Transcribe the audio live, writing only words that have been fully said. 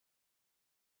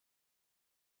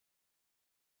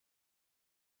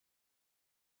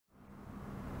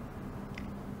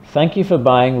Thank you for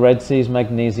buying Red Sea's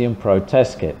Magnesium Pro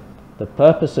Test Kit. The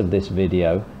purpose of this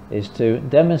video is to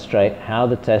demonstrate how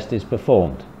the test is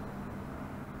performed.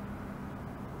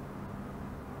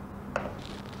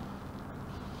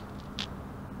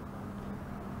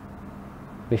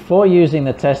 Before using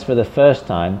the test for the first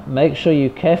time, make sure you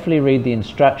carefully read the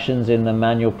instructions in the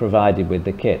manual provided with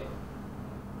the kit.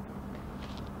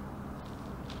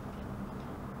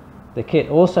 The kit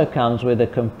also comes with a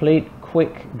complete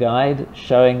quick guide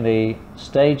showing the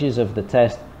stages of the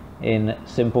test in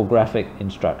simple graphic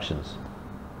instructions.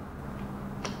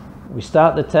 We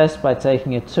start the test by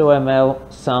taking a 2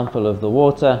 ml sample of the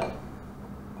water.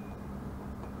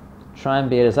 Try and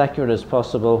be as accurate as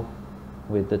possible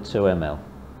with the 2 ml.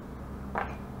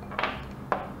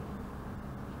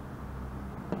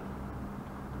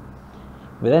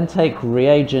 We then take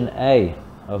reagent A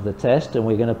of the test and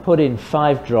we're going to put in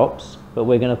 5 drops, but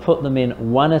we're going to put them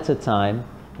in one at a time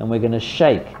and we're going to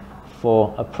shake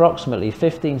for approximately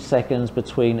 15 seconds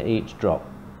between each drop.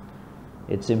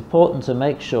 It's important to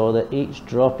make sure that each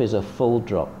drop is a full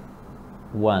drop.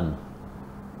 1.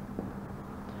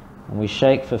 And we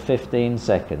shake for 15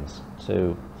 seconds.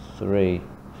 2, 3,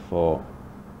 4.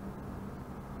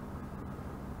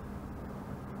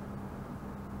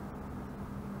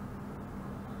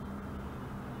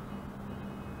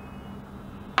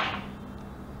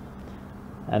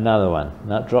 Another one.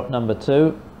 Now drop number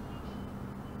 2.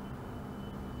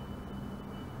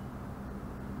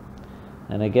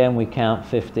 And again we count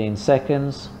 15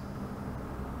 seconds.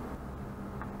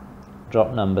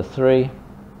 Drop number 3.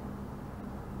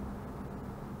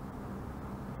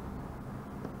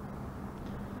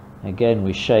 Again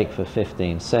we shake for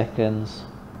 15 seconds.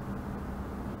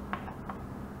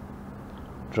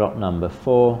 Drop number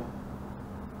 4.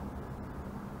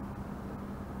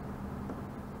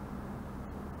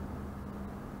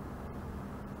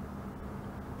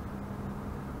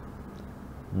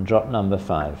 And drop number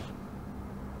 5.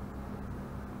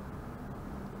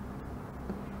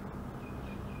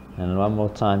 And one more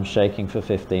time, shaking for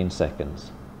 15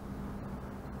 seconds.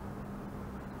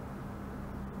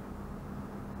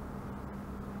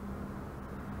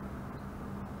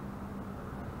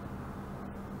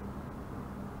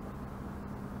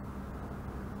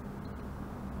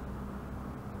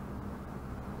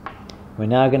 We're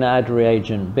now going to add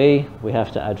reagent B. We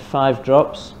have to add 5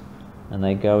 drops. And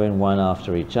they go in one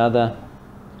after each other.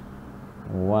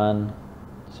 1,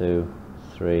 2,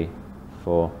 3,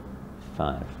 4,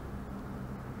 5.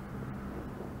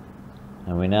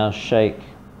 And we now shake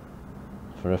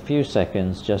for a few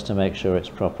seconds just to make sure it's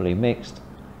properly mixed.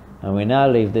 And we now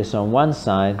leave this on one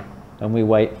side and we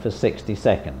wait for 60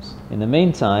 seconds. In the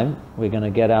meantime, we're going to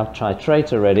get our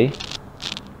titrator ready.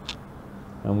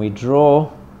 And we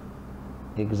draw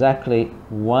exactly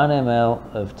 1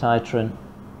 ml of titrant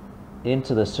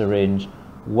into the syringe,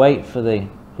 wait for the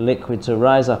liquid to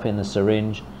rise up in the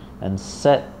syringe and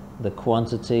set the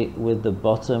quantity with the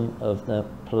bottom of the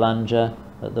plunger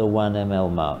at the 1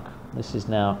 ml mark. This is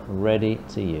now ready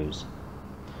to use.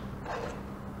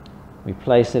 We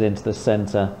place it into the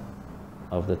center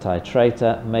of the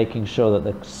titrator, making sure that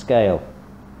the scale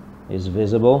is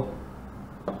visible.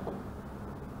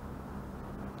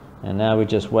 And now we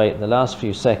just wait the last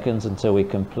few seconds until we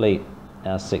complete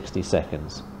our 60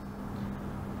 seconds.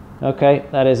 Okay,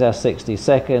 that is our 60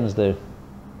 seconds. The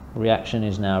reaction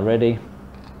is now ready.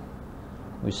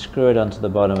 We screw it onto the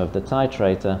bottom of the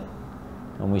titrator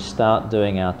and we start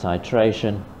doing our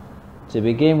titration. To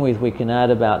begin with, we can add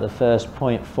about the first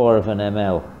 0.4 of an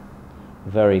ml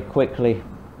very quickly,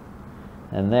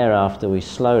 and thereafter we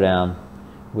slow down.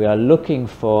 We are looking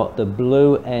for the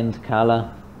blue end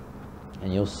color,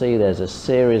 and you'll see there's a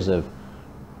series of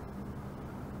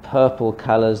purple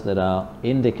colors that are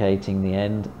indicating the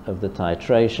end of the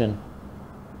titration.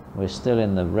 We're still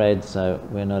in the red, so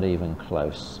we're not even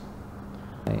close.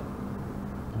 Okay.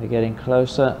 We're getting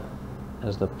closer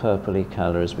as the purpley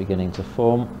color is beginning to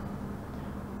form.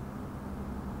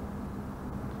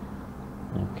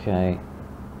 Okay,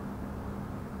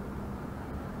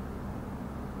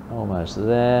 almost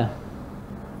there,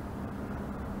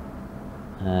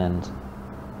 and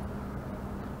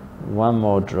one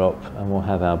more drop and we'll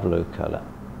have our blue color.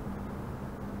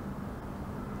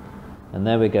 And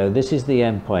there we go. This is the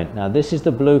end point. Now this is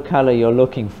the blue color you're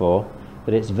looking for,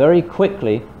 but it's very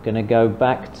quickly going to go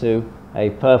back to a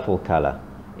purple color.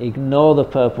 Ignore the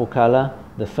purple color.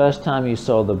 The first time you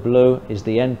saw the blue is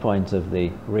the end point of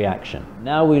the reaction.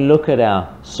 Now we look at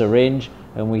our syringe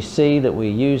and we see that we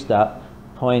used up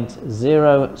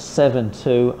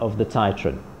 0.072 of the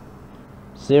titrant.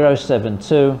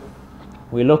 0.72.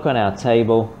 We look on our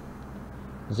table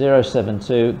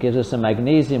 0.072 gives us a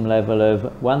magnesium level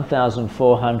of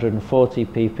 1440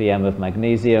 ppm of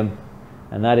magnesium,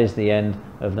 and that is the end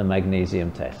of the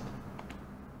magnesium test.